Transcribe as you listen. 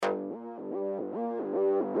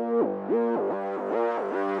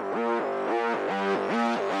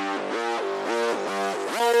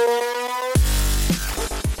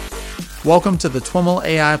Welcome to the TWIML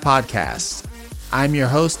AI Podcast. I'm your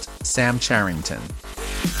host, Sam Charrington.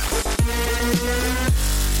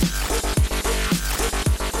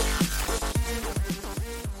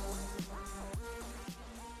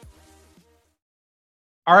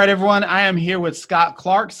 All right, everyone. I am here with Scott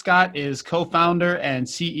Clark. Scott is co-founder and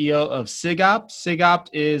CEO of SIGOPT. SIGOPT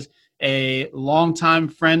is a longtime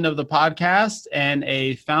friend of the podcast and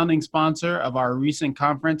a founding sponsor of our recent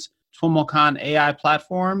conference, TWIMLcon AI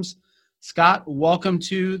Platforms. Scott, welcome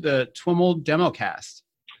to the TWIML DemoCast.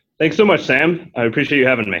 Thanks so much, Sam. I appreciate you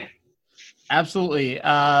having me. Absolutely.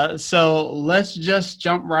 So let's just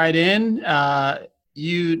jump right in.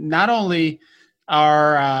 You not only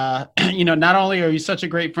are, not only are you such a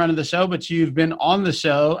great friend of the show, but you've been on the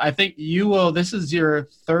show. I think this is your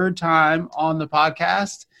third time on the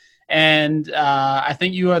podcast. And I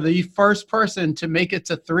think you are the first person to make it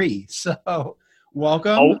to 3. So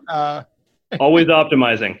welcome. Always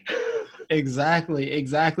optimizing.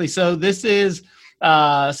 Exactly. So this is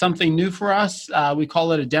something new for us. We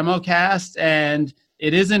call it a demo cast, and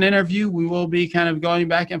it is an interview. We will be kind of going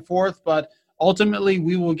back and forth, but ultimately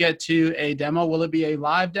we will get to a demo. Will it be a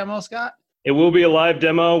live demo, Scott? It will be a live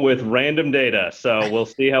demo with random data, so we'll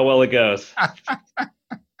see how well it goes.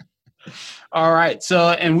 All right.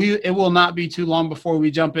 So, it will not be too long before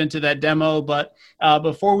we jump into that demo, but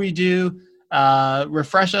before we do,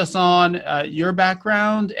 refresh us on your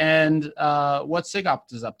background and what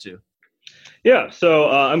SIGOPT is up to. Yeah, so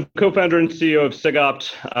I'm co-founder and CEO of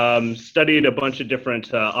SIGOPT. Studied a bunch of different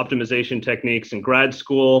optimization techniques in grad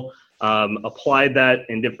school, applied that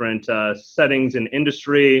in different settings in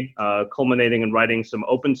industry, culminating in writing some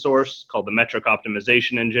open source called the Metric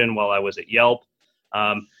Optimization Engine while I was at Yelp.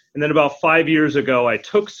 And then about 5 years ago, I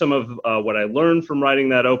took some of what I learned from writing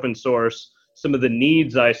that open source, some of the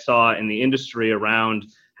needs I saw in the industry around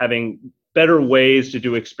having better ways to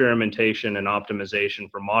do experimentation and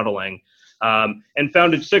optimization for modeling, and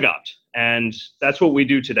founded SIGOPT. And that's what we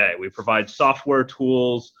do today. We provide software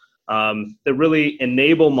tools that really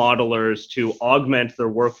enable modelers to augment their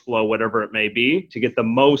workflow, whatever it may be, to get the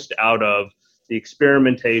most out of the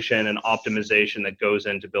experimentation and optimization that goes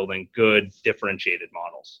into building good differentiated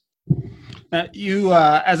models. You,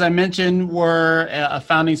 as I mentioned, were a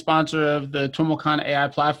founding sponsor of the TWIMLcon AI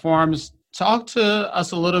Platforms. Talk to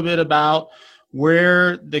us a little bit about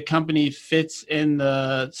where the company fits in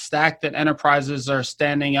the stack that enterprises are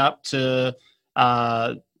standing up to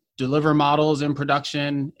deliver models in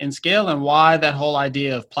production in scale, and why that whole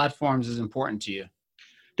idea of platforms is important to you.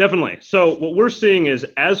 Definitely. So what we're seeing is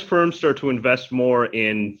as firms start to invest more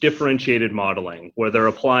in differentiated modeling, where they're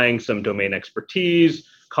applying some domain expertise,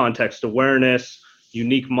 context awareness,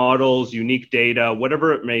 unique models, unique data,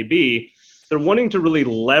 whatever it may be, they're wanting to really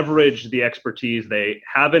leverage the expertise they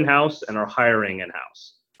have in-house and are hiring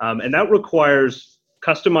in-house. And that requires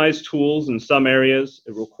customized tools in some areas.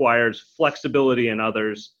 It requires flexibility in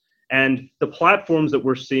others. And the platforms that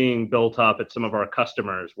we're seeing built up at some of our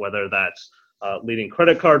customers, whether that's leading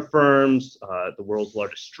credit card firms, the world's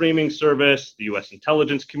largest streaming service, the US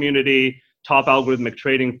intelligence community, top algorithmic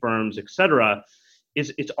trading firms, et cetera,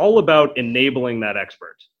 it's all about enabling that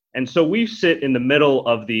expert. And so we sit in the middle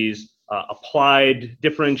of these applied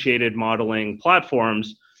differentiated modeling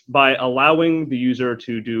platforms by allowing the user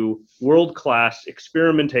to do world-class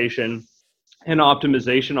experimentation and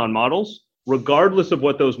optimization on models, regardless of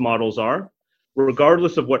what those models are,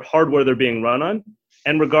 regardless of what hardware they're being run on,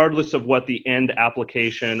 and regardless of what the end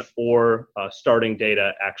application or starting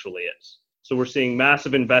data actually is. So we're seeing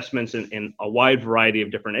massive investments in a wide variety of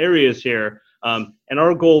different areas here. And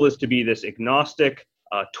our goal is to be this agnostic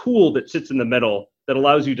tool that sits in the middle that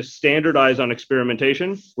allows you to standardize on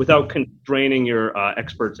experimentation without constraining your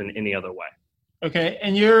experts in any other way. Okay,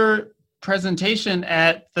 and your presentation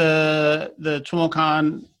at the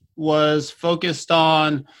TWIMLcon was focused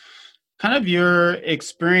on kind of your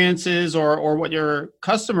experiences or what your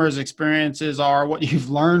customers' experiences are, what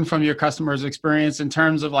you've learned from your customers' experience in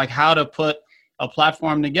terms of like how to put a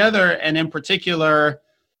platform together. And in particular,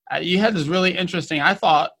 you had this really interesting, I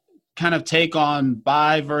thought, kind of take on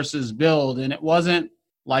buy versus build. And it wasn't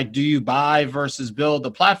like, do you buy versus build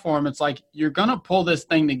the platform? It's like, you're going to pull this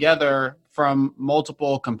thing together from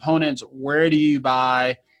multiple components. Where do you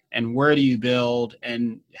buy? And where do you build,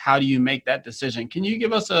 and how do you make that decision? Can you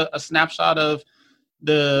give us a snapshot of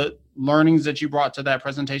the learnings that you brought to that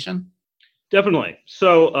presentation? Definitely.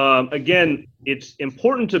 So again, it's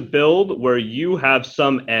important to build where you have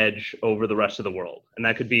some edge over the rest of the world. And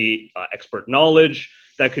that could be expert knowledge,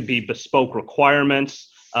 that could be bespoke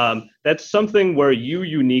requirements. That's something where you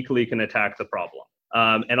uniquely can attack the problem.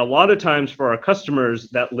 And a lot of times for our customers,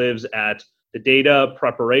 that lives at the data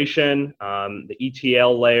preparation, the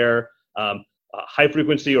ETL layer, high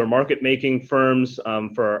frequency or market making firms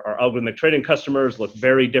for our algorithmic trading customers look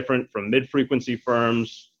very different from mid frequency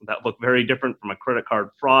firms that look very different from a credit card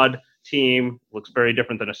fraud team, looks very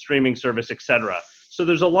different than a streaming service, etc. So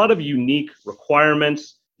there's a lot of unique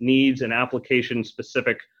requirements, needs, and application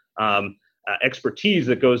specific expertise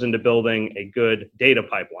that goes into building a good data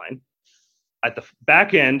pipeline. At the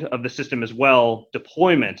back end of the system as well,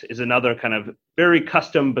 deployment is another kind of very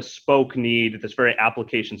custom bespoke need that's very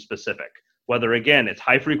application specific. Whether, again, it's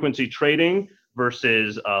high frequency trading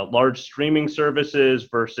versus large streaming services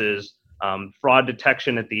versus fraud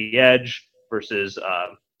detection at the edge versus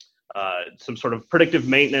some sort of predictive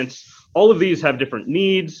maintenance. All of these have different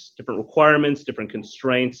needs, different requirements, different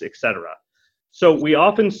constraints, etc. So we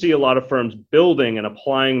often see a lot of firms building and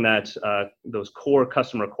applying those core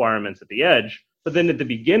custom requirements at the edge, but then at the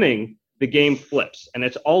beginning, the game flips, and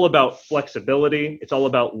it's all about flexibility. It's all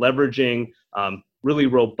about leveraging really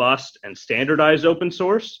robust and standardized open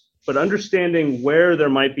source, but understanding where there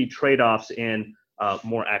might be trade-offs in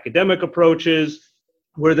more academic approaches,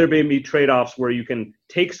 where there may be trade-offs where you can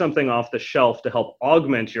take something off the shelf to help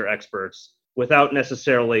augment your experts without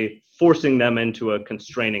necessarily forcing them into a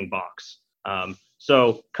constraining box.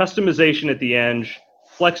 So customization at the end,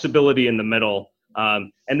 flexibility in the middle,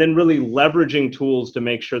 and then really leveraging tools to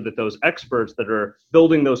make sure that those experts that are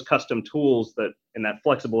building those custom tools that in that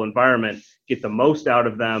flexible environment get the most out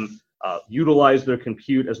of them, utilize their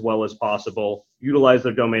compute as well as possible, utilize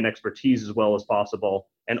their domain expertise as well as possible,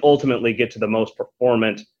 and ultimately get to the most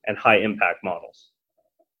performant and high impact models.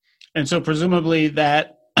 And so presumably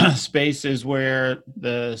that space is where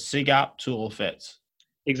the SIGOP tool fits.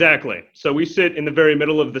 Exactly. So we sit in the very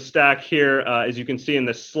middle of the stack here, as you can see in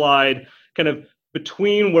this slide, kind of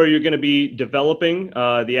between where you're going to be developing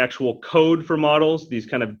the actual code for models, these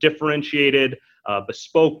kind of differentiated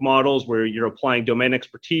bespoke models where you're applying domain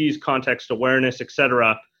expertise, context awareness,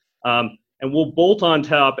 etc. And we'll bolt on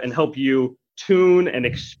top and help you tune and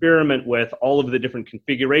experiment with all of the different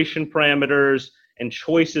configuration parameters and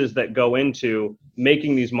choices that go into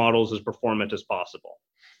making these models as performant as possible.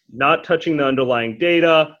 Not touching the underlying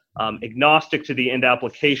data, agnostic to the end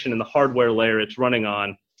application and the hardware layer it's running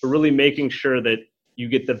on, but really making sure that you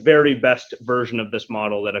get the very best version of this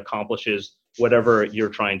model that accomplishes whatever you're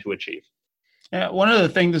trying to achieve. Yeah, one of the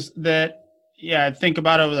things that I think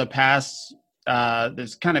about over the past,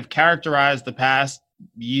 that's kind of characterized the past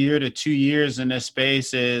year to 2 years in this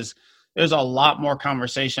space is there's a lot more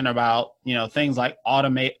conversation about, things like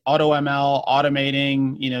AutoML,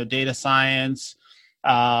 automating, data science,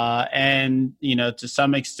 and, to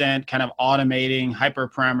some extent kind of automating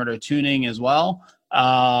hyperparameter tuning as well.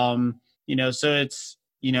 So it's,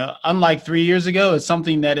 unlike 3 years ago, it's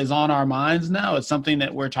something that is on our minds now. It's something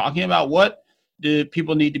that we're talking about. What do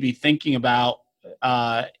people need to be thinking about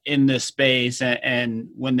in this space and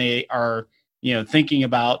when they are, thinking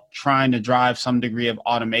about trying to drive some degree of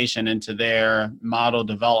automation into their model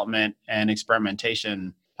development and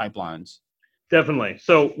experimentation pipelines? Definitely.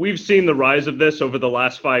 So we've seen the rise of this over the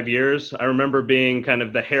last 5 years. I remember being kind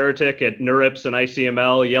of the heretic at NeurIPS and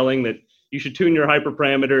ICML yelling that you should tune your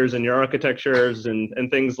hyperparameters and your architectures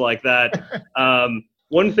and things like that.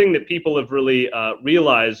 One thing that people have really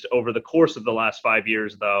realized over the course of the last 5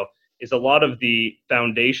 years, though, is a lot of the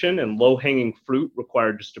foundation and low-hanging fruit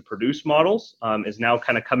required just to produce models is now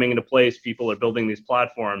kind of coming into place. People are building these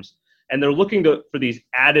platforms, and they're looking for these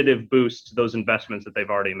additive boosts to those investments that they've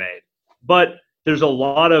already made. But there's a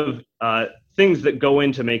lot of things that go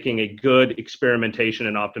into making a good experimentation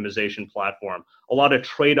and optimization platform. A lot of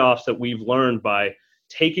trade-offs that we've learned by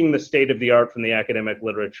taking the state of the art from the academic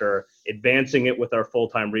literature, advancing it with our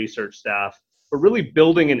full-time research staff, but really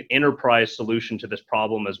building an enterprise solution to this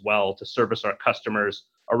problem as well to service our customers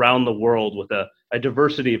around the world with a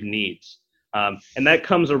diversity of needs. And that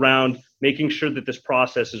comes around making sure that this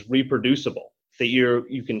process is reproducible, that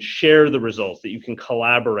you can share the results, that you can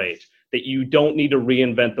collaborate, that you don't need to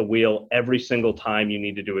reinvent the wheel every single time you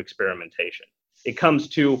need to do experimentation. It comes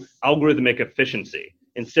to algorithmic efficiency.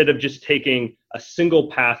 Instead of just taking a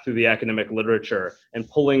single path through the academic literature and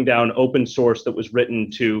pulling down open source that was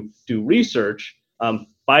written to do research,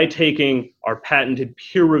 by taking our patented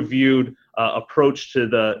peer-reviewed approach to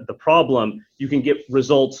the problem, you can get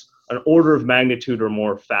results an order of magnitude or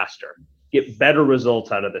more faster, get better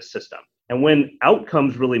results out of this system. And when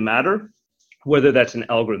outcomes really matter, whether that's in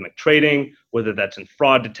algorithmic trading, whether that's in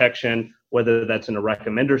fraud detection, whether that's in a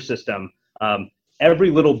recommender system,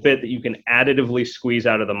 every little bit that you can additively squeeze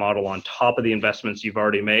out of the model on top of the investments you've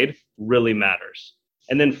already made really matters.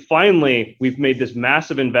 And then finally, we've made this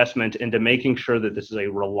massive investment into making sure that this is a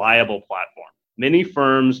reliable platform. Many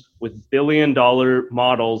firms with billion-dollar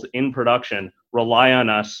models in production rely on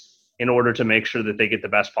us in order to make sure that they get the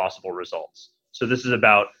best possible results. So this is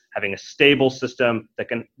about having a stable system that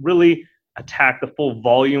can really attack the full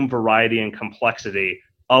volume, variety, and complexity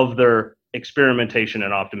of their experimentation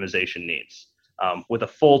and optimization needs, with a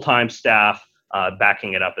full-time staff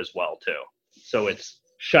backing it up as well too. So it's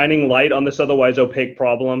shining light on this otherwise opaque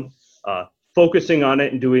problem, focusing on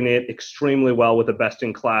it and doing it extremely well with a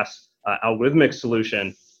best-in-class algorithmic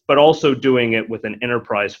solution, but also doing it with an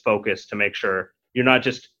enterprise focus to make sure you're not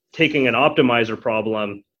just taking an optimizer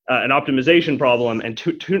problem, an optimization problem, and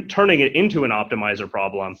turning it into an optimizer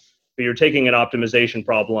problem, but you're taking an optimization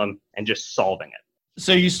problem and just solving it.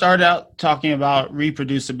 So you started out talking about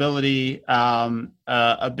reproducibility.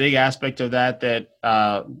 A big aspect of that,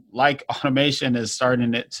 like automation, is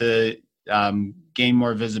starting to gain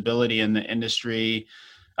more visibility in the industry.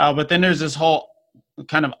 But then there's this whole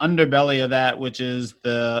kind of underbelly of that, which is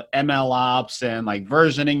the ML ops and like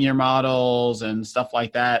versioning your models and stuff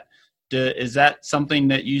like that. Is that something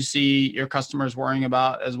that you see your customers worrying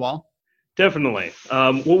about as well? Definitely.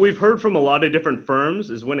 What we've heard from a lot of different firms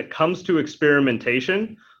is when it comes to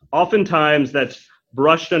experimentation, oftentimes that's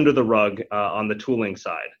brushed under the rug on the tooling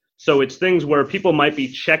side. So it's things where people might be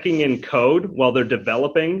checking in code while they're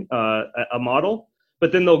developing a model,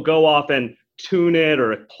 but then they'll go off and tune it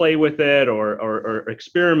or play with it or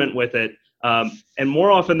experiment with it. And more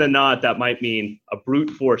often than not, that might mean a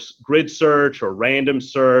brute force grid search or random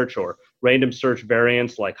search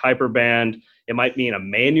variants like Hyperband. It might mean a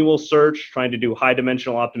manual search, trying to do high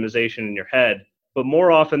dimensional optimization in your head. But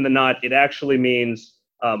more often than not, it actually means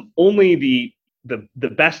only the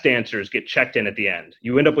best answers get checked in at the end.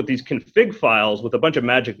 You end up with these config files with a bunch of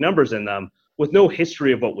magic numbers in them with no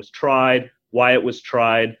history of what was tried, why it was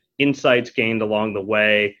tried, insights gained along the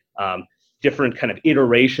way, different kind of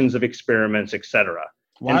iterations of experiments, etc.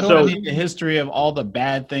 Why do I need the history of all the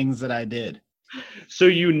bad things that I did? So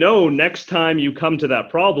next time you come to that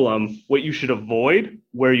problem, what you should avoid,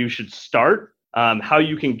 where you should start, how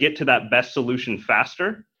you can get to that best solution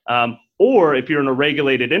faster, or if you're in a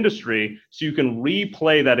regulated industry, so you can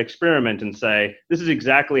replay that experiment and say, this is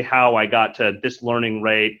exactly how I got to this learning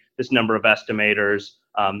rate, this number of estimators,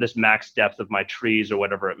 this max depth of my trees or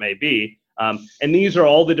whatever it may be. And these are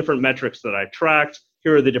all the different metrics that I tracked.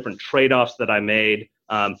 Here are the different trade-offs that I made.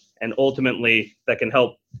 And ultimately, that can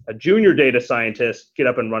help a junior data scientist get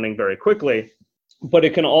up and running very quickly. But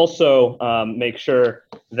it can also make sure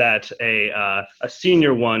that a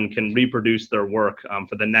senior one can reproduce their work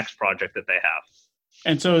for the next project that they have.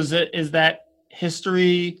 And so is that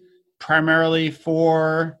history primarily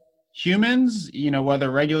for humans,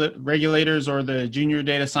 whether regulators or the junior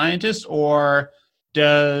data scientists, or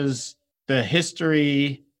does the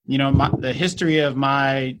history, the history of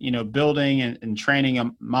my, building and training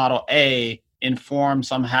a model A inform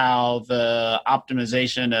somehow the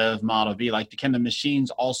optimization of model B? Like, can the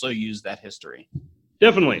machines also use that history?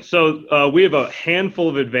 Definitely. So we have a handful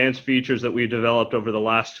of advanced features that we've developed over the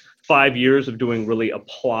last 5 years of doing really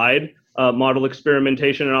applied model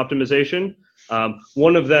experimentation and optimization.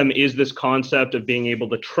 One of them is this concept of being able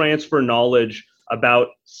to transfer knowledge about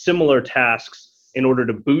similar tasks in order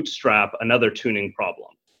to bootstrap another tuning problem.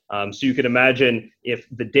 So you could imagine if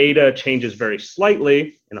the data changes very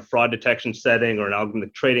slightly in a fraud detection setting or an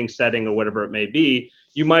algorithmic trading setting or whatever it may be,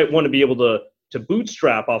 you might want to be able to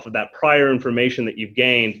bootstrap off of that prior information that you've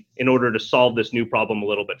gained in order to solve this new problem a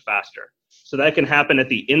little bit faster. So that can happen at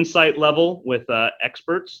the insight level with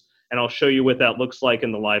experts, and I'll show you what that looks like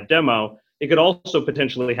in the live demo. It could also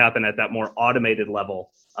potentially happen at that more automated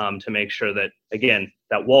level to make sure that, again,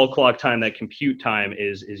 that wall clock time, that compute time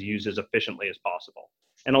is used as efficiently as possible.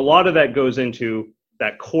 And a lot of that goes into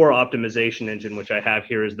that core optimization engine, which I have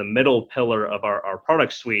here is the middle pillar of our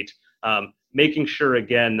product suite, making sure,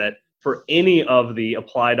 again, that for any of the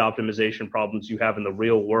applied optimization problems you have in the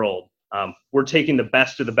real world, we're taking the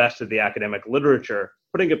best of the academic literature,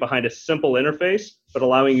 putting it behind a simple interface, but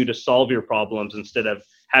allowing you to solve your problems instead of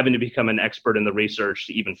having to become an expert in the research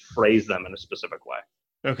to even phrase them in a specific way.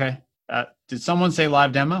 Okay. Did someone say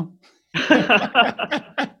live demo?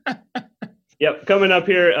 Yep, coming up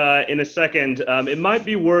here in a second. It might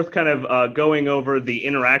be worth kind of going over the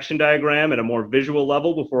interaction diagram at a more visual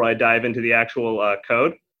level before I dive into the actual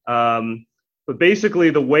code. But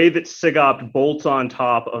basically, the way that SIGOPT bolts on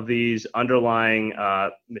top of these underlying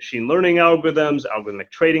machine learning algorithms,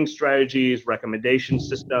 algorithmic trading strategies, recommendation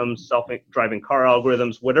systems, self-driving car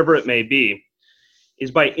algorithms, whatever it may be,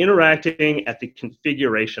 is by interacting at the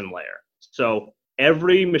configuration layer. So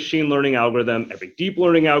every machine learning algorithm, every deep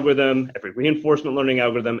learning algorithm, every reinforcement learning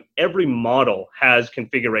algorithm, every model has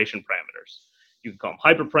configuration parameters. You can call them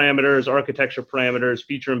hyperparameters, architecture parameters,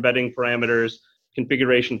 feature embedding parameters,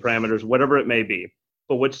 configuration parameters, whatever it may be.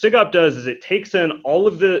 But what SIGOP does is it takes in all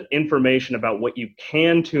of the information about what you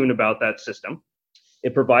can tune about that system.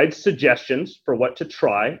 It provides suggestions for what to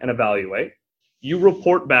try and evaluate. You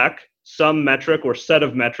report back some metric or set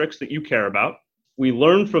of metrics that you care about. We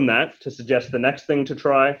learn from that to suggest the next thing to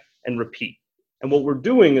try and repeat. And what we're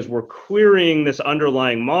doing is we're querying this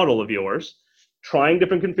underlying model of yours, trying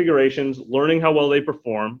different configurations, learning how well they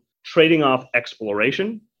perform, trading off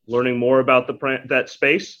exploration, learning more about that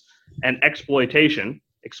space, and exploitation,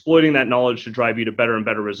 exploiting that knowledge to drive you to better and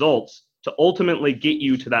better results to ultimately get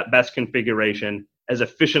you to that best configuration as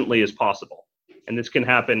efficiently as possible. And this can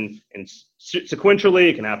happen sequentially,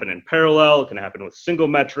 it can happen in parallel, it can happen with single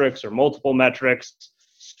metrics or multiple metrics,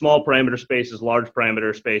 small parameter spaces, large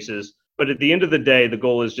parameter spaces. But at the end of the day, the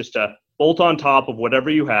goal is just to bolt on top of whatever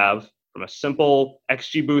you have, from a simple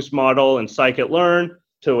XGBoost model and scikit-learn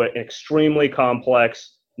to an extremely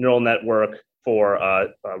complex neural network for a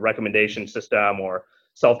recommendation system or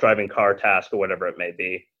self-driving car task or whatever it may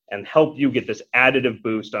be, and help you get this additive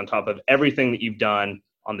boost on top of everything that you've done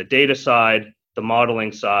on the data side, the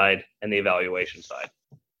modeling side, and the evaluation side.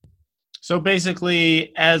 So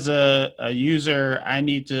basically, as a user, I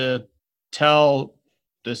need to tell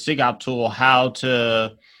the SIGOP tool how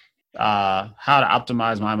to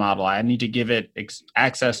optimize my model. I need to give it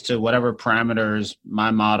access to whatever parameters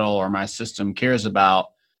my model or my system cares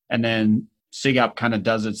about, and then SIGOP kind of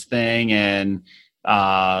does its thing and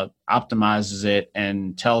optimizes it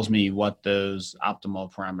and tells me what those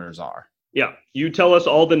optimal parameters are. Yeah, you tell us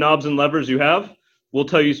all the knobs and levers you have. We'll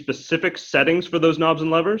tell you specific settings for those knobs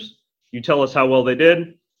and levers. You tell us how well they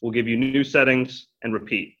did. We'll give you new settings and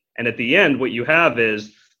repeat. And at the end, what you have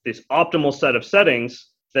is this optimal set of settings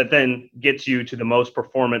that then gets you to the most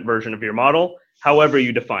performant version of your model, however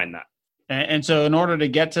you define that. And so in order to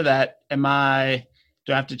get to that,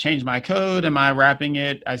 do I have to change my code? Am I wrapping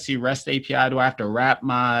it? I see REST API. Do I have to wrap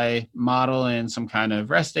my model in some kind of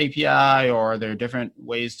REST API, or are there different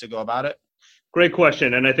ways to go about it? Great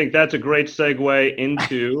question. And I think that's a great segue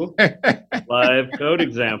into live code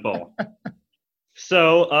example.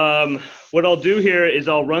 So what I'll do here is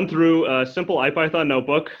I'll run through a simple IPython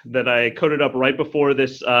notebook that I coded up right before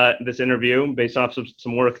this interview based off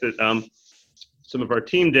some work that some of our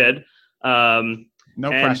team did. No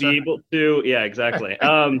pressure. Be able to, yeah, exactly.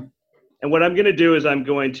 And what I'm going to do is I'm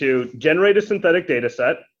going to generate a synthetic data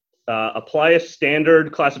set, apply a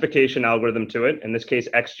standard classification algorithm to it, in this case,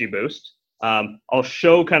 XGBoost. I'll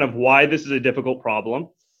show kind of why this is a difficult problem.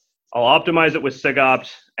 I'll optimize it with SIGOPT,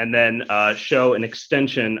 and then show an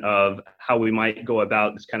extension of how we might go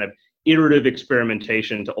about this kind of iterative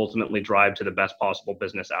experimentation to ultimately drive to the best possible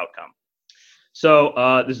business outcome.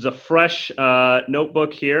 So this is a fresh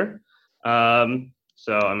notebook here.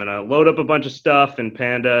 So I'm going to load up a bunch of stuff in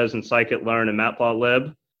Pandas and scikit-learn and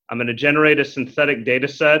matplotlib. I'm going to generate a synthetic data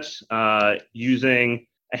set using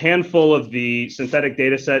a handful of the synthetic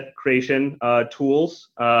data set creation tools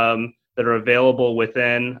that are available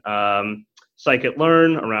within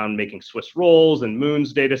scikit-learn around making Swiss rolls and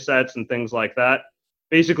Moons data sets and things like that.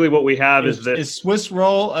 Basically what we have is this. Is Swiss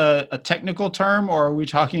roll a technical term, or are we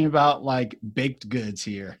talking about like baked goods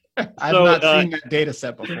here? I've not seen that data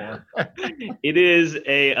set before. It is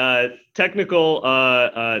a technical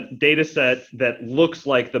data set that looks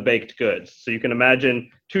like the baked goods. So you can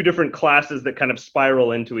imagine two different classes that kind of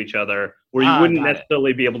spiral into each other, where you wouldn't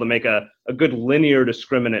necessarily be able to make a good linear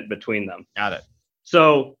discriminant between them. Got it.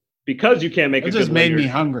 So because you can't make it just made me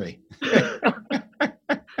hungry.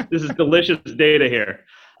 This is delicious data here.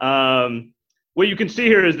 What you can see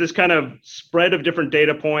here is this kind of spread of different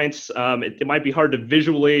data points. It might be hard to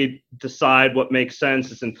visually decide what makes sense.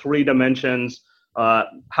 It's in 3 dimensions.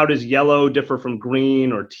 How does yellow differ from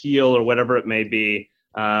green or teal or whatever it may be?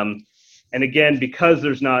 And again, because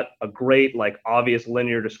there's not a great, like, obvious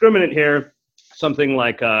linear discriminant here, something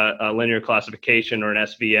like a linear classification or an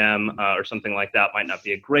SVM or something like that might not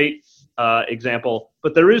be a great example,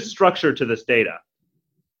 but there is structure to this data.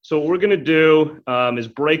 So what we're going to do is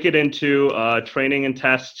break it into a training and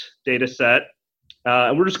test data set,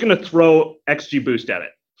 and we're just going to throw XGBoost at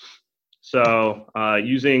it. So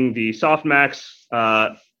using the softmax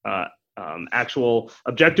actual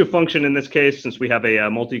objective function in this case, since we have a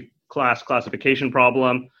multi-class classification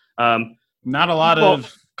problem. Not a lot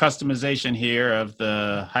of customization here of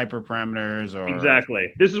the hyperparameters or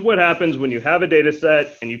exactly. This is what happens when you have a data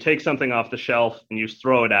set and you take something off the shelf and you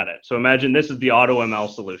throw it at it. So imagine this is the AutoML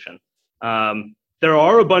solution. There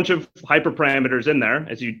are a bunch of hyperparameters in there,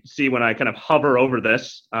 as you see when I kind of hover over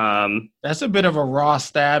this. That's a bit of a raw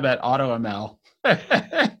stab at AutoML.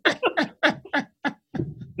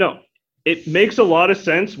 No, it makes a lot of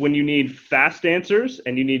sense when you need fast answers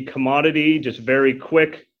and you need commodity, just very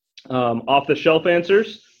quick, off-the-shelf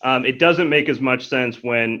answers. It doesn't make as much sense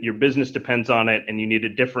when your business depends on it and you need to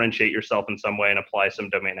differentiate yourself in some way and apply some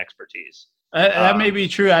domain expertise. That may be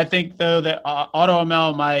true. I think, though, that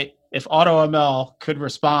AutoML might, if AutoML could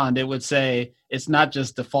respond, it would say it's not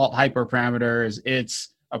just default hyperparameters.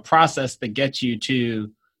 It's a process that gets you to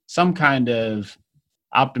some kind of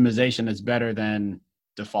optimization that's better than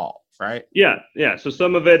default, right? Yeah. So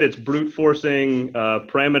some of it's brute forcing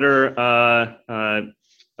parameter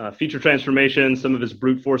feature transformation. Some of it's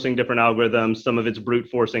brute forcing different algorithms. Some of it's brute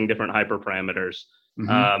forcing different hyperparameters.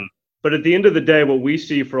 Mm-hmm. But at the end of the day, what we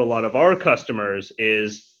see for a lot of our customers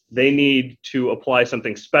is they need to apply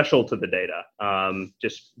something special to the data.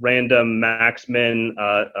 Just random max min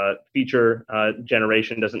feature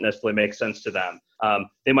generation doesn't necessarily make sense to them.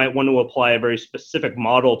 They might want to apply a very specific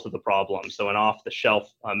model to the problem. So an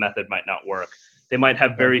off-the-shelf method might not work. They might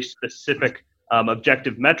have very specific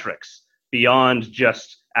objective metrics beyond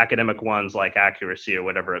just academic ones like accuracy or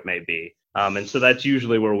whatever it may be. And so that's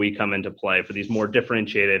usually where we come into play for these more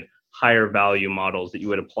differentiated, higher value models that you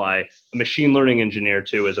would apply a machine learning engineer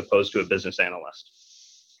to as opposed to a business analyst.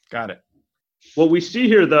 Got it. What we see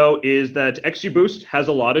here, though, is that XGBoost has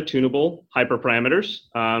a lot of tunable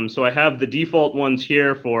hyperparameters. So I have the default ones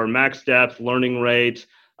here for max depth, learning rate,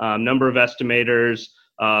 number of estimators,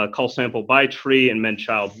 call sample by tree, and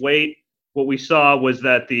med-child weight. What we saw was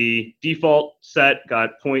that the default set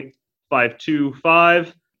got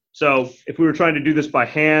 0.525. So if we were trying to do this by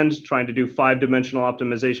hand, trying to do 5-dimensional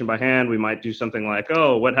optimization by hand, we might do something like,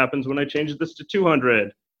 oh, what happens when I change this to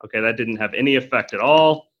 200? Okay, that didn't have any effect at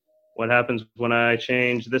all. What happens when I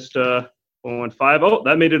change this to 1.15? Oh,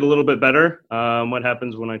 that made it a little bit better. What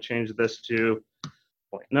happens when I change this to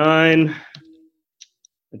 0.9?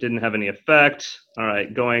 It didn't have any effect. All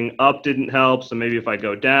right, going up didn't help. So maybe if I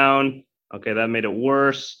go down, okay, that made it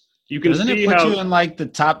worse. You can Doesn't see it put how you in like the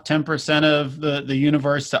top 10% of the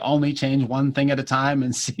universe to only change one thing at a time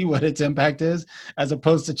and see what its impact is, as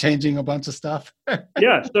opposed to changing a bunch of stuff?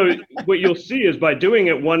 Yeah. So what you'll see is by doing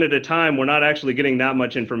it one at a time, we're not actually getting that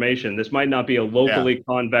much information. This might not be a locally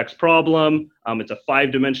convex problem. It's a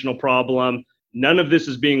 5-dimensional problem. None of this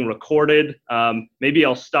is being recorded. Maybe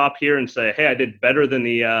I'll stop here and say, hey, I did better than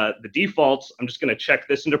the defaults. I'm just going to check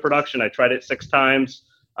this into production. I tried it 6 times.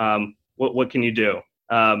 What can you do?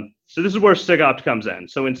 So this is where SIGOPT comes in.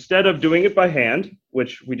 So instead of doing it by hand,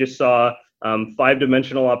 which we just saw,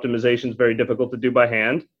 5-dimensional optimization is very difficult to do by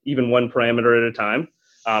hand, even one parameter at a time.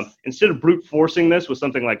 Instead of brute forcing this with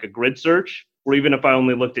something like a grid search, or even if I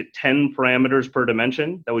only looked at 10 parameters per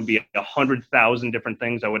dimension, that would be 100,000 different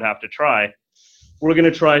things I would have to try. We're going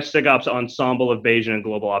to try SIGOPT's ensemble of Bayesian and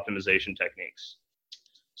global optimization techniques.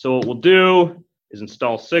 So what we'll do is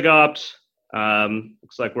install SIGOPT.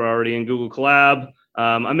 Looks like we're already in Google Colab.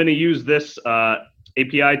 I'm going to use this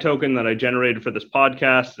API token that I generated for this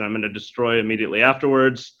podcast, and I'm going to destroy immediately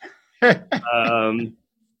afterwards. And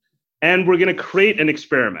we're going to create an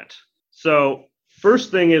experiment. So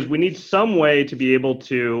first thing is we need some way to be able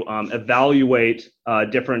to evaluate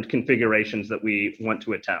different configurations that we want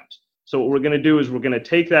to attempt. So what we're going to do is we're going to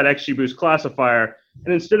take that XGBoost classifier,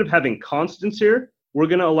 and instead of having constants here, we're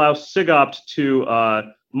going to allow SIGOPT to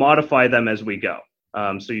modify them as we go.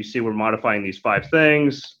 So you see we're modifying these 5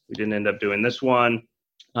 things. We didn't end up doing this one.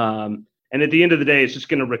 And at the end of the day, it's just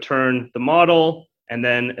going to return the model, and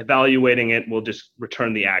then evaluating it will just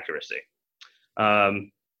return the accuracy.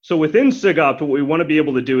 So within SIGOPT, what we want to be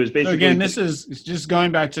able to do is basically... So again, this is just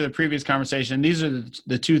going back to the previous conversation. These are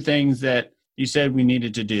the 2 things that you said we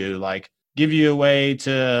needed to do, like give you a way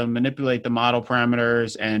to manipulate the model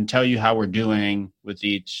parameters and tell you how we're doing with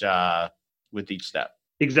each step.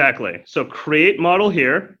 Exactly. So create model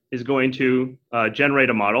here is going to generate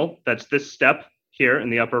a model. That's this step here in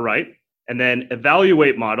the upper right. And then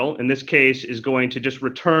evaluate model, in this case, is going to just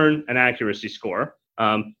return an accuracy score.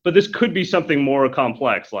 But this could be something more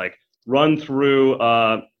complex, like run through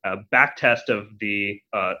a back test of the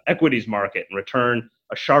equities market and return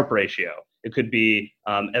a Sharpe ratio. It could be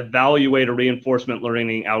evaluate a reinforcement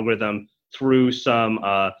learning algorithm through some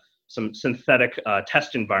synthetic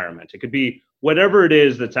test environment. It could be whatever it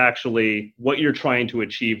is that's actually what you're trying to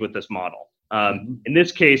achieve with this model. In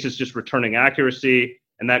this case, it's just returning accuracy,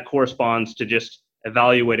 and that corresponds to just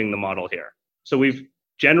evaluating the model here. So we've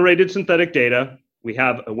generated synthetic data, we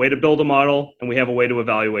have a way to build a model, and we have a way to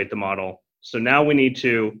evaluate the model. So now we need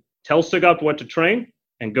to tell SIGOPT what to train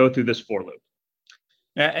and go through this for loop.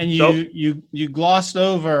 And So you glossed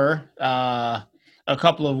over a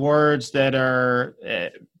couple of words that are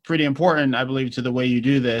pretty important, I believe, to the way you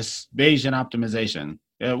do this: Bayesian optimization.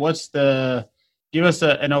 Give us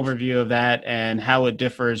an overview of that and how it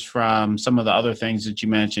differs from some of the other things that you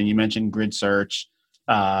mentioned. You mentioned grid search,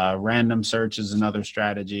 random search is another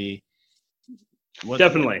strategy.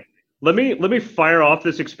 Definitely. Let me fire off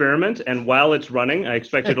this experiment, and while it's running, I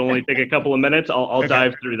expect it to only take a couple of minutes. I'll Okay.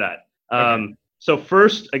 dive through that. Okay. So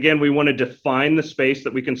first, again, we want to define the space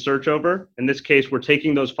that we can search over. In this case, we're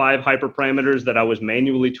taking those 5 hyperparameters that I was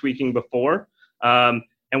manually tweaking before, and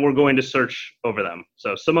we're going to search over them.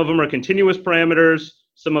 So some of them are continuous parameters,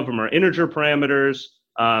 some of them are integer parameters.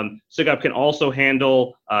 SIGOP can also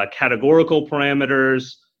handle categorical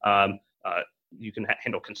parameters. You can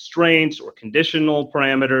handle constraints or conditional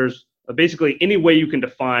parameters. Basically, any way you can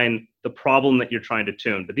define the problem that you're trying to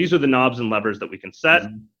tune. But these are the knobs and levers that we can set.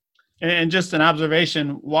 Mm-hmm. And just an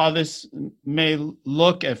observation, while this may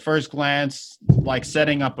look at first glance like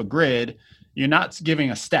setting up a grid, you're not giving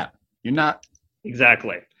a step. You're not.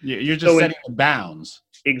 Exactly. You're just setting the bounds.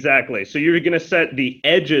 Exactly. So you're going to set the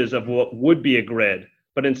edges of what would be a grid,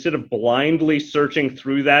 but instead of blindly searching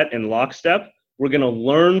through that in lockstep, we're going to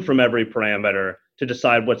learn from every parameter to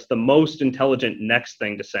decide what's the most intelligent next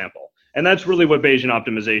thing to sample. And that's really what Bayesian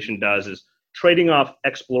optimization does, is trading off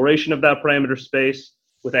exploration of that parameter space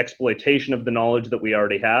with exploitation of the knowledge that we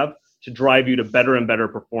already have to drive you to better and better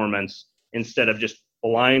performance instead of just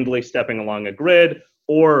blindly stepping along a grid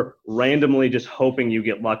or randomly just hoping you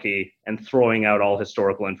get lucky and throwing out all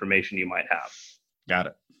historical information you might have. Got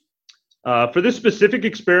it. For this specific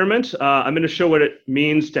experiment, I'm going to show what it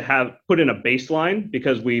means to have put in a baseline,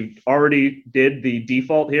 because we already did the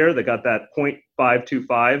default here that got that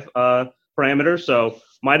 0.525 parameter. So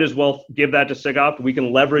might as well give that to SIGOP. We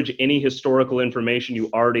can leverage any historical information you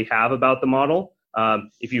already have about the model.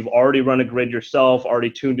 If you've already run a grid yourself,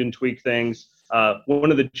 already tuned and tweaked things,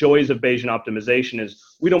 one of the joys of Bayesian optimization is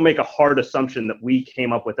we don't make a hard assumption that we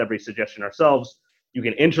came up with every suggestion ourselves. You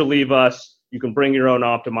can interleave us. You can bring your own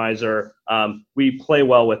optimizer. We play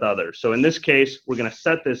well with others. So in this case, we're going to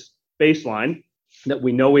set this baseline that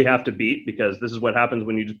we know we have to beat, because this is what happens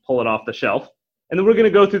when you just pull it off the shelf. And then we're going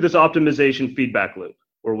to go through this optimization feedback loop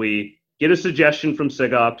where we get a suggestion from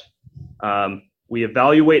SIGOPT. We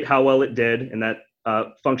evaluate how well it did in that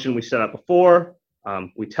function we set up before.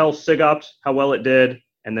 We tell SIGOPT how well it did,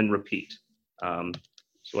 and then repeat. So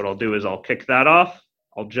what I'll do is I'll kick that off.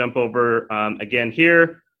 I'll jump over again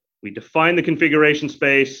here. We define the configuration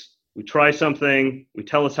space. We try something. We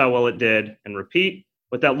tell us how well it did, and repeat.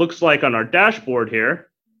 What that looks like on our dashboard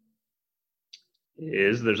here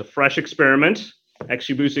is there's a fresh experiment,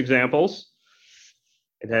 XGBoost examples.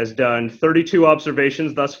 It has done 32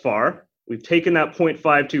 observations thus far. We've taken that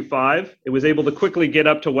 0.525. It was able to quickly get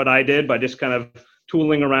up to what I did by just kind of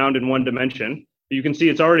tooling around in one dimension. You can see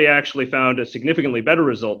it's already actually found a significantly better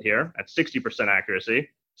result here at 60% accuracy,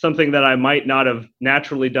 something that I might not have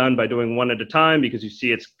naturally done by doing one at a time, because you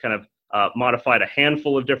see it's kind of modified a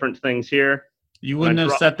handful of different things here. You wouldn't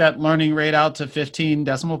have set that learning rate out to 15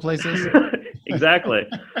 decimal places? Exactly.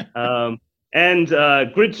 And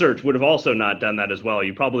grid search would have also not done that as well.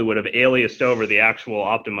 You probably would have aliased over the actual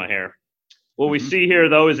Optima here. What we see here,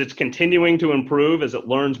 though, is it's continuing to improve as it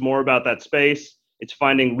learns more about that space. It's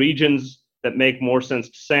finding regions that make more sense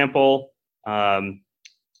to sample.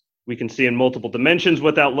 We can see in multiple dimensions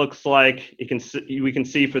what that looks like. We can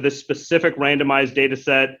see for this specific randomized data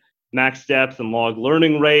set, max depth and log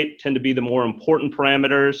learning rate tend to be the more important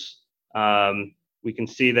parameters. We can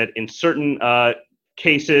see that in certain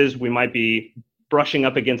cases, we might be brushing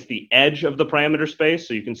up against the edge of the parameter space.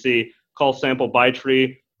 So you can see call sample by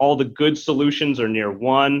tree. All the good solutions are near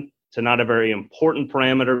 1. It's not a very important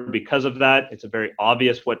parameter because of that. It's a very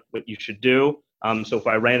obvious what you should do. So if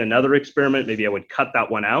I ran another experiment, maybe I would cut that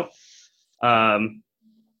one out.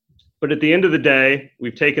 But at the end of the day,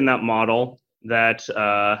 we've taken that model that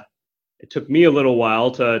it took me a little while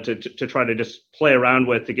to try to just play around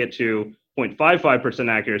with to get to 0.55%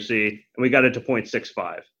 accuracy, and we got it to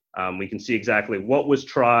 0.65. We can see exactly what was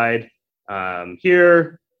tried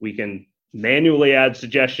here. We can manually add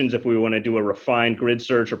suggestions if we want to do a refined grid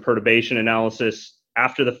search or perturbation analysis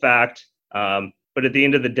after the fact. But at the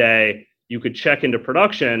end of the day, you could check into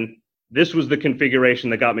production. This was the configuration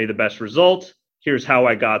that got me the best result. Here's how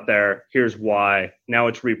I got there. Here's why. Now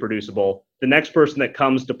it's reproducible. The next person that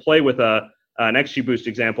comes to play with an XGBoost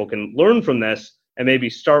example can learn from this and maybe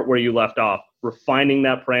start where you left off, refining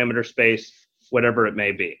that parameter space, whatever it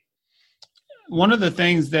may be. One of the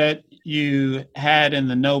things that you had in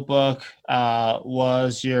the notebook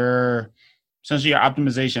was your essentially your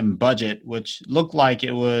optimization budget, which looked like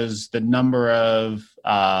it was the number of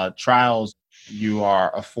trials you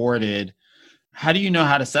are afforded. How do you know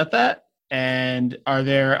how to set that? And are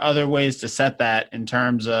there other ways to set that in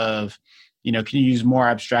terms of, can you use more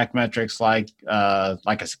abstract metrics like a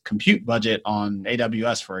compute budget on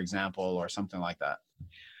AWS, for example, or something like that?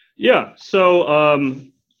 Yeah. So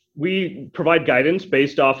we provide guidance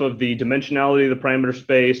based off of the dimensionality of the parameter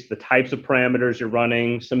space, the types of parameters you're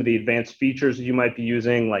running, some of the advanced features that you might be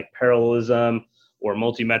using, like parallelism or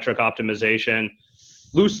multi-metric optimization.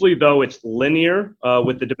 Loosely, though, it's linear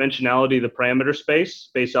with the dimensionality of the parameter space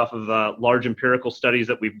based off of large empirical studies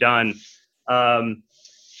that we've done.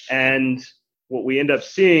 And what we end up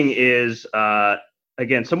seeing is,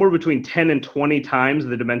 again, somewhere between 10 and 20 times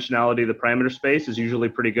the dimensionality of the parameter space is usually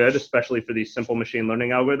pretty good, especially for these simple machine learning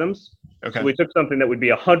algorithms. Okay. So we took something that would be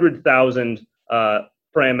 100,000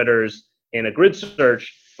 parameters in a grid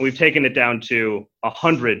search, and we've taken it down to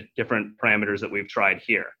 100 different parameters that we've tried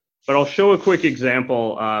here. But I'll show a quick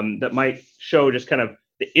example that might show just kind of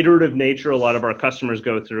the iterative nature a lot of our customers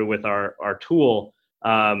go through with our tool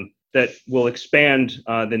that will expand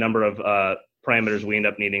the number of parameters we end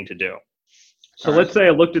up needing to do. So let's say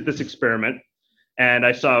I looked at this experiment and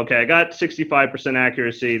I saw, okay, I got 65%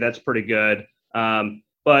 accuracy. That's pretty good.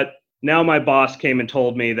 But now my boss came and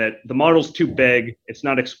told me that the model's too big. It's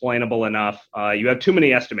not explainable enough. You have too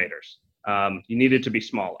many estimators. You need it to be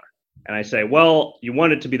smaller. And I say, well, you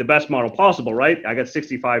want it to be the best model possible, right? I got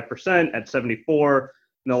 65% at 74.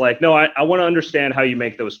 And they're like, no, I want to understand how you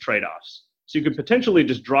make those trade-offs. So you could potentially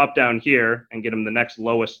just drop down here and get them the next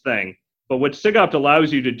lowest thing. But what SIGOPT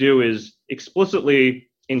allows you to do is explicitly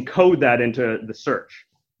encode that into the search.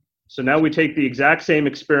 So now we take the exact same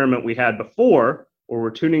experiment we had before, where we're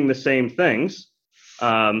tuning the same things.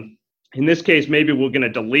 In this case, maybe we're going to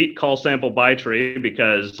delete call sample by tree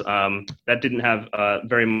because that didn't have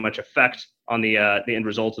very much effect on the end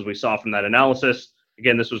results as we saw from that analysis.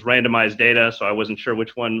 Again, this was randomized data, so I wasn't sure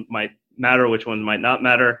which one might matter, which one might not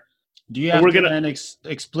matter. Do you have to then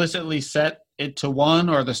explicitly set it to 1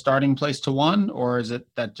 or the starting place to 1, or is it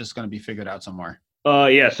that just going to be figured out somewhere?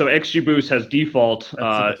 Yeah, so XGBoost has default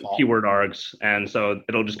keyword args, and so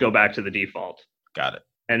it'll just go back to the default. Got it.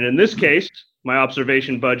 And in this case, my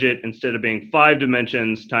observation budget, instead of being 5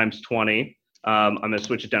 dimensions times 20, I'm going to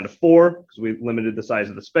switch it down to 4 because we limited the size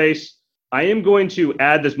of the space. I am going to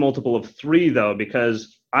add this multiple of 3, though,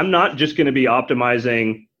 because I'm not just going to be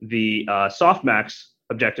optimizing the softmax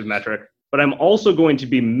objective metric, but I'm also going to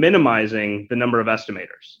be minimizing the number of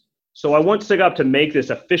estimators. So I want SIGOPT to make this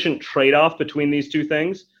efficient trade-off between these two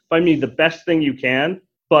things. Find me the best thing you can,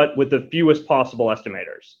 but with the fewest possible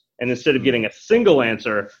estimators. And instead of getting a single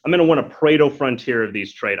answer, I'm going to want a Pareto frontier of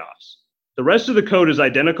these trade-offs. The rest of the code is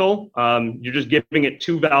identical. You're just giving it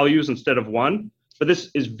 2 values instead of 1. But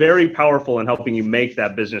this is very powerful in helping you make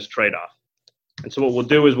that business trade-off. And so what we'll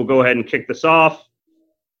do is we'll go ahead and kick this off.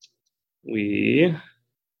 We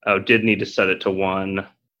did need to set it to 1.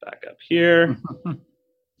 Back up here.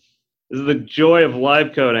 This is the joy of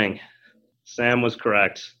live coding. Sam was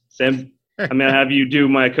correct. Sam, I'm going to have you do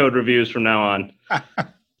my code reviews from now on.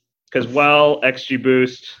 Because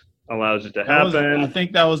XGBoost allows it to happen. I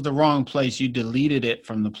think that was the wrong place. You deleted it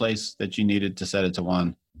from the place that you needed to set it to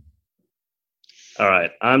 1. All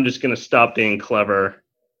right. I'm just going to stop being clever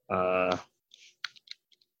and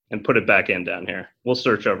put it back in down here. We'll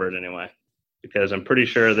search over it anyway, because I'm pretty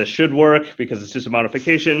sure this should work because it's just a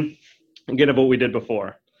modification again of what we did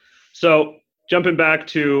before. So jumping back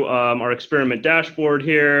to our experiment dashboard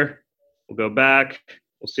here, we'll go back.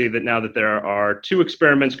 We'll see that now that there are 2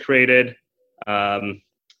 experiments created,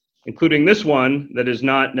 including this one that is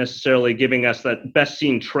not necessarily giving us that best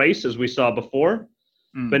seen trace as we saw before,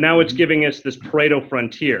 but now it's giving us this Pareto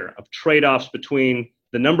frontier of trade-offs between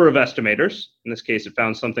the number of estimators. In this case, it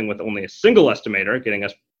found something with only a single estimator, getting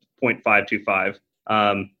us 0.525,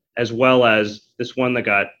 as well as this one that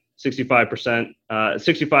got 65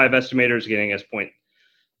 estimators, getting us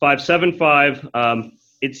 0.575.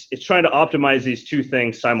 It's trying to optimize these 2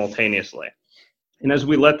 things simultaneously. And as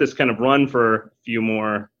we let this kind of run for a few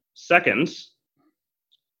more seconds,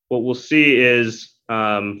 what we'll see is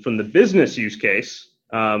from the business use case,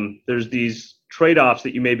 there's these trade-offs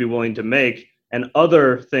that you may be willing to make and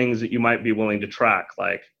other things that you might be willing to track.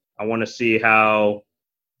 Like, I want to see how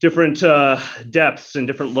different depths and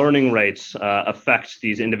different learning rates affect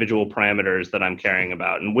these individual parameters that I'm caring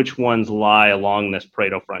about, and which ones lie along this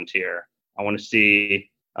Pareto frontier. I want to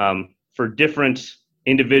see for different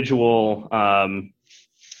individual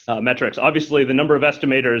metrics. Obviously, the number of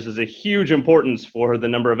estimators is a huge importance for the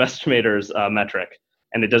number of estimators metric,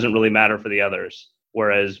 and it doesn't really matter for the others.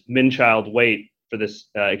 whereas min-child weight for this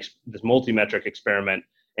this multi-metric experiment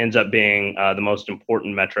ends up being the most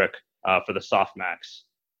important metric for the softmax.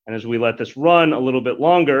 And as we let this run a little bit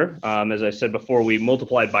longer, as I said before, we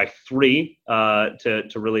multiplied by 3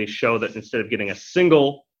 to really show that instead of getting a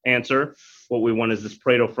single answer, what we want is this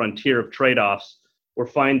Pareto frontier of trade-offs. We're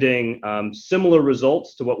finding similar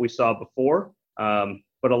results to what we saw before,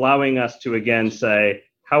 but allowing us to, again, say,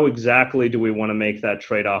 how exactly do we want to make that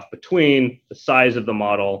trade-off between the size of the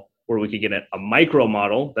model, where we could get a micro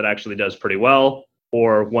model that actually does pretty well,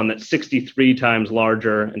 or one that's 63 times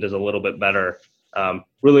larger and does a little bit better,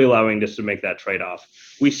 really allowing us to make that trade-off.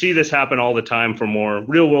 We see this happen all the time for more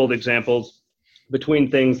real-world examples between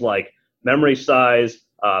things like memory size,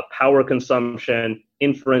 power consumption,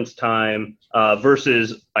 inference time,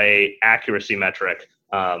 versus a accuracy metric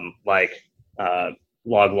like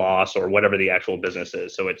log loss or whatever the actual business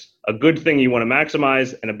is. So it's a good thing you want to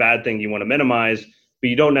maximize and a bad thing you want to minimize, but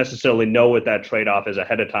you don't necessarily know what that trade-off is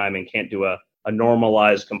ahead of time and can't do a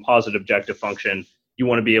normalized composite objective function. You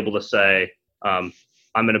want to be able to say, I'm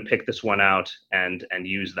going to pick this one out and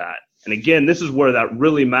use that. And again, this is where that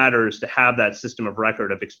really matters, to have that system of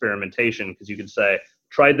record of experimentation, because you can say,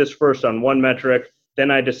 tried this first on one metric, then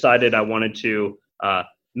I decided I wanted to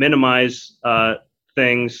minimize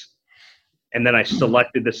things, and then I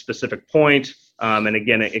selected this specific point. And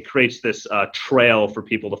again, it creates this trail for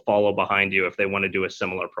people to follow behind you if they want to do a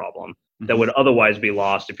similar problem that would otherwise be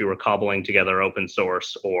lost if you were cobbling together open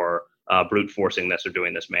source or brute forcing this or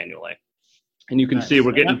doing this manually. And you can see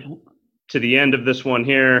we're getting to the end of this one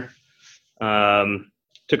here.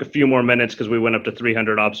 Took a few more minutes because we went up to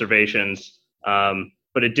 300 observations,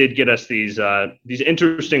 but it did get us these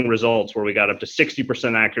interesting results where we got up to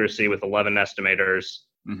 60% accuracy with 11 estimators.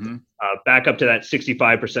 Back up to that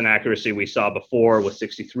 65% accuracy we saw before with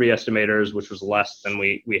 63 estimators, which was less than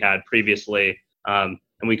we had previously. And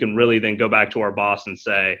we can really then go back to our boss and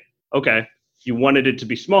say, okay, you wanted it to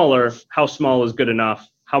be smaller. How small is good enough?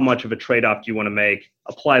 How much of a trade-off do you want to make?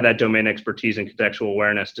 Apply that domain expertise and contextual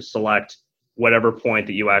awareness to select whatever point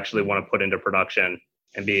that you actually want to put into production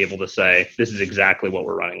and be able to say, this is exactly what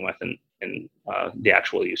we're running with in the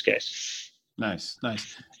actual use case. Nice.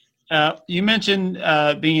 You mentioned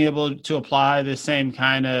being able to apply the same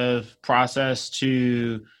kind of process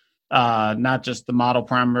to not just the model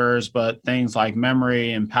parameters, but things like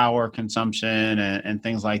memory and power consumption and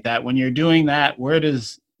things like that. When you're doing that, where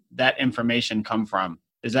does that information come from?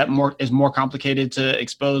 Is that more complicated to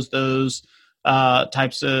expose those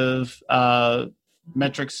types of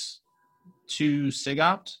metrics to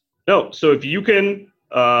SIGOPT? No. So if you can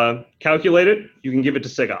calculate it, you can give it to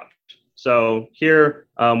SIGOPT. So here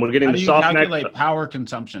we're getting the soft. How do you calculate power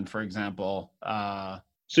consumption, for example?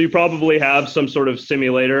 So you probably have some sort of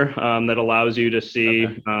simulator that allows you to see,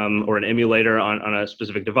 or an emulator on a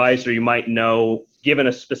specific device, or you might know, given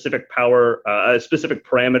a specific power, a specific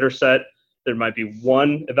parameter set, there might be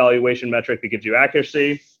one evaluation metric that gives you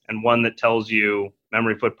accuracy and one that tells you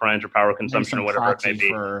memory footprint or power consumption or whatever it may be.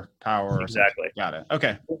 For power. Exactly. Got it.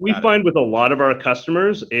 Okay. What we find with a lot of our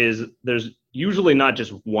customers is there's usually not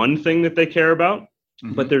just one thing that they care about,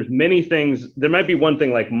 but there's many things. There might be one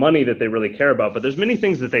thing like money that they really care about, but there's many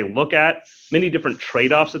things that they look at, many different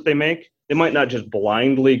trade-offs that they make. They might not just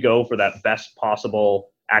blindly go for that best possible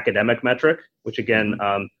academic metric, which again,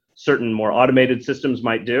 certain more automated systems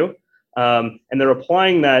might do. And they're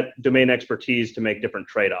applying that domain expertise to make different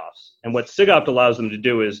trade-offs. And what SIGOPT allows them to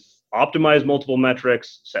do is optimize multiple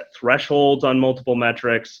metrics, set thresholds on multiple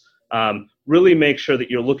metrics, really make sure that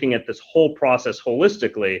you're looking at this whole process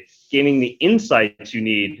holistically, gaining the insights you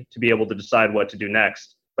need to be able to decide what to do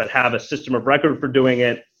next, but have a system of record for doing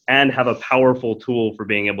it and have a powerful tool for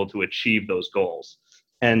being able to achieve those goals.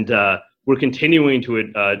 And we're continuing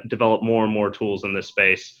to develop more and more tools in this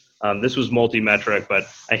space. This was multi-metric, but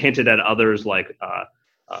I hinted at others like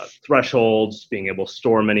thresholds, being able to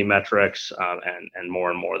store many metrics, and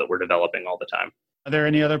more that we're developing all the time. Are there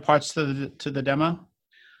any other parts to the demo?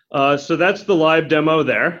 So that's the live demo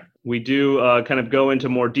there. We do kind of go into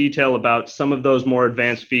more detail about some of those more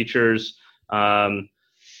advanced features,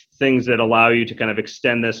 things that allow you to kind of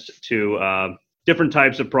extend this to different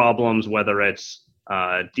types of problems, whether it's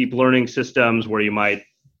deep learning systems where you might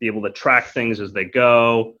be able to track things as they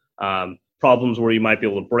go, problems where you might be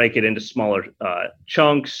able to break it into smaller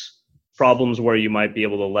chunks, problems where you might be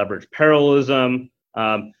able to leverage parallelism.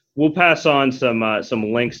 We'll pass on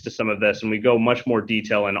some links to some of this, and we go much more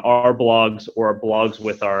detail in our blogs or our blogs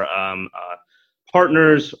with our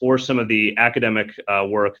partners or some of the academic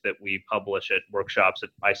work that we publish at workshops at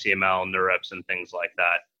ICML, NeurIPS, and things like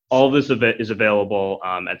that. All of this is available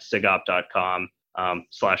at sigopt.com.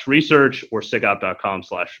 /research or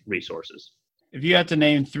sigop.com/resources. If you had to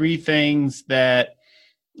name 3 things that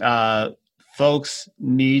folks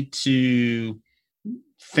need to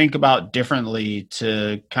think about differently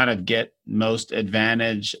to kind of get most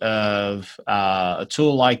advantage of a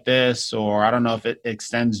tool like this, or I don't know if it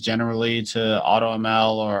extends generally to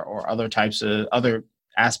AutoML or other types of other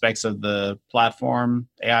aspects of the platform,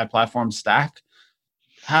 AI platform stack,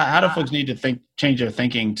 how do folks need to change their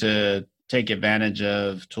thinking to take advantage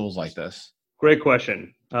of tools like this? Great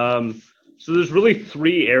question. So there's really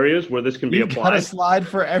 3 areas where this can be applied. You've got a slide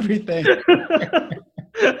for everything.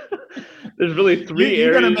 There's really 3 areas.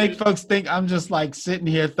 You're going to make folks think I'm just like sitting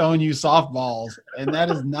here throwing you softballs, and that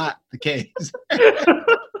is not the case.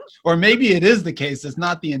 Or maybe it is the case. It's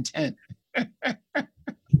not the intent.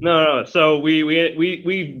 No. So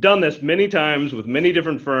we've done this many times with many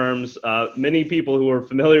different firms. Many people who are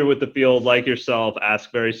familiar with the field, like yourself,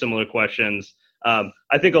 ask very similar questions.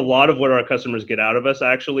 I think a lot of what our customers get out of us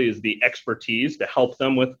actually is the expertise to help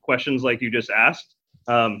them with questions like you just asked.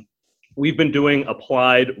 We've been doing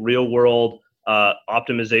applied real-world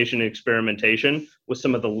optimization and experimentation with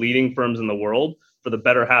some of the leading firms in the world for the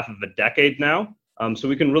better half of a decade now. So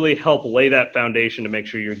we can really help lay that foundation to make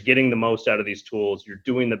sure you're getting the most out of these tools, you're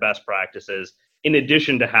doing the best practices, in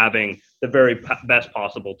addition to having the very best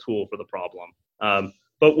possible tool for the problem.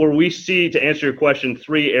 But where we see, to answer your question,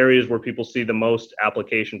 3 areas where people see the most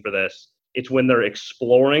application for this, it's when they're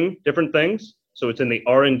exploring different things. So it's in the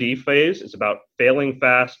R&D phase. It's about failing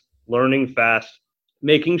fast, learning fast,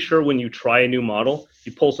 making sure when you try a new model,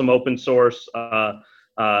 you pull some open source out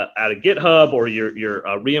of GitHub, or you're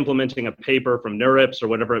re-implementing a paper from NeurIPS or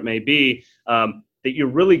whatever it may be, that you're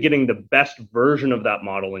really getting the best version of that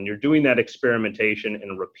model, and you're doing that experimentation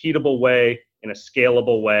in a repeatable way, in a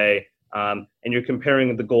scalable way, and you're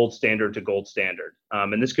comparing the gold standard to gold standard.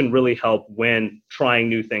 And this can really help when trying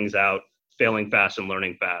new things out, failing fast and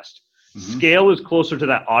learning fast. Mm-hmm. Scale is closer to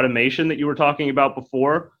that automation that you were talking about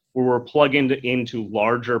before, where we're plugging into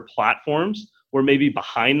larger platforms where maybe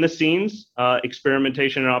behind the scenes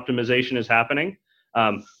experimentation and optimization is happening.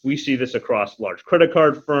 We see this across large credit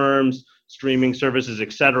card firms, streaming services,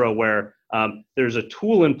 et cetera, where there's a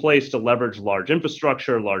tool in place to leverage large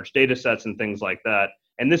infrastructure, large data sets, and things like that.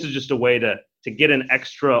 And this is just a way to get an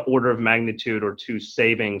extra order of magnitude or 2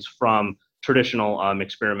 savings from traditional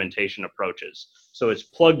experimentation approaches. So it's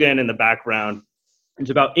plugged in the background. It's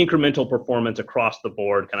about incremental performance across the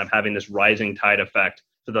board, kind of having this rising tide effect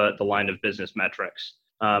to the line of business metrics.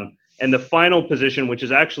 And the final position, which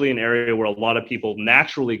is actually an area where a lot of people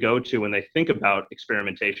naturally go to when they think about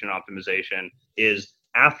experimentation optimization, is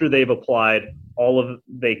after they've applied all of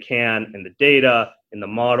they can in the data, in the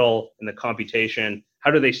model, in the computation, how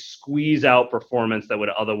do they squeeze out performance that would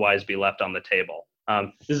otherwise be left on the table?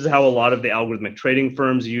 This is how a lot of the algorithmic trading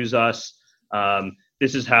firms use us.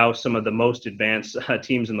 This is how some of the most advanced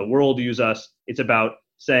teams in the world use us. It's about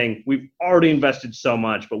saying, we've already invested so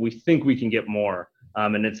much, but we think we can get more.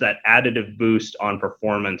 And it's that additive boost on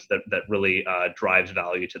performance that really drives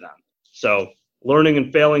value to them. So learning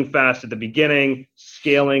and failing fast at the beginning,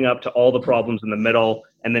 scaling up to all the problems in the middle,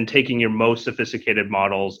 and then taking your most sophisticated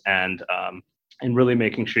models and really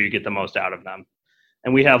making sure you get the most out of them.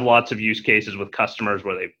 And we have lots of use cases with customers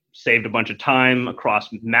where they've saved a bunch of time across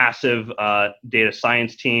massive data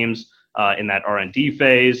science teams in that R&D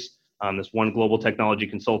phase. This one global technology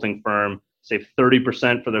consulting firm saved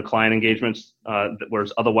 30% for their client engagements that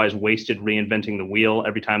was otherwise wasted reinventing the wheel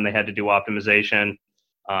every time they had to do optimization.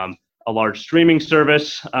 A large streaming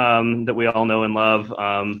service that we all know and love,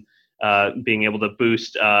 being able to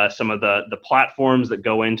boost some of the platforms that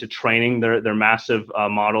go into training their massive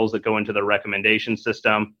models that go into their recommendation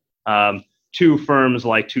system. 2 firms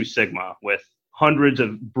like Two Sigma with hundreds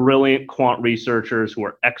of brilliant quant researchers who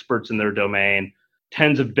are experts in their domain,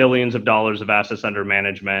 tens of billions of dollars of assets under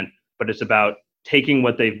management, but it's about taking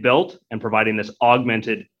what they've built and providing this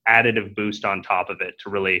augmented additive boost on top of it to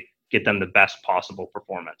really get them the best possible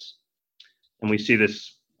performance. And we see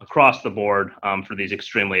this across the board for these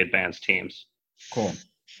extremely advanced teams. Cool.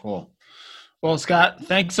 Well, Scott,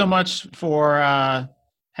 thanks so much for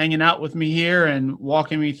hanging out with me here and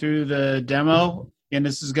walking me through the demo. And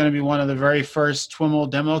this is going to be one of the very first TWIML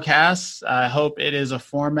demo casts. I hope it is a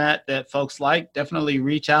format that folks like. Definitely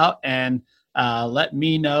reach out and let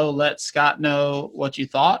me know, let Scott know what you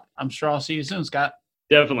thought. I'm sure I'll see you soon, Scott.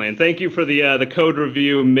 Definitely. And thank you for the code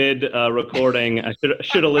review mid recording. I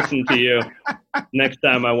should have listened to you. Next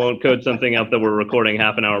time I won't code something up that we're recording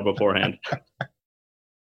half an hour beforehand.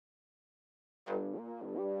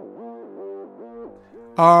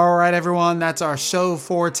 All right, everyone, that's our show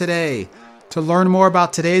for today. To learn more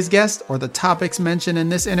about today's guest or the topics mentioned in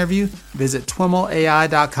this interview, visit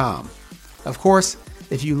twimlai.com. Of course,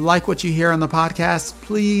 if you like what you hear on the podcast,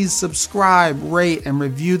 please subscribe, rate, and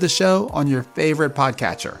review the show on your favorite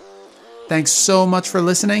podcatcher. Thanks so much for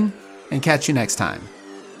listening, and catch you next time.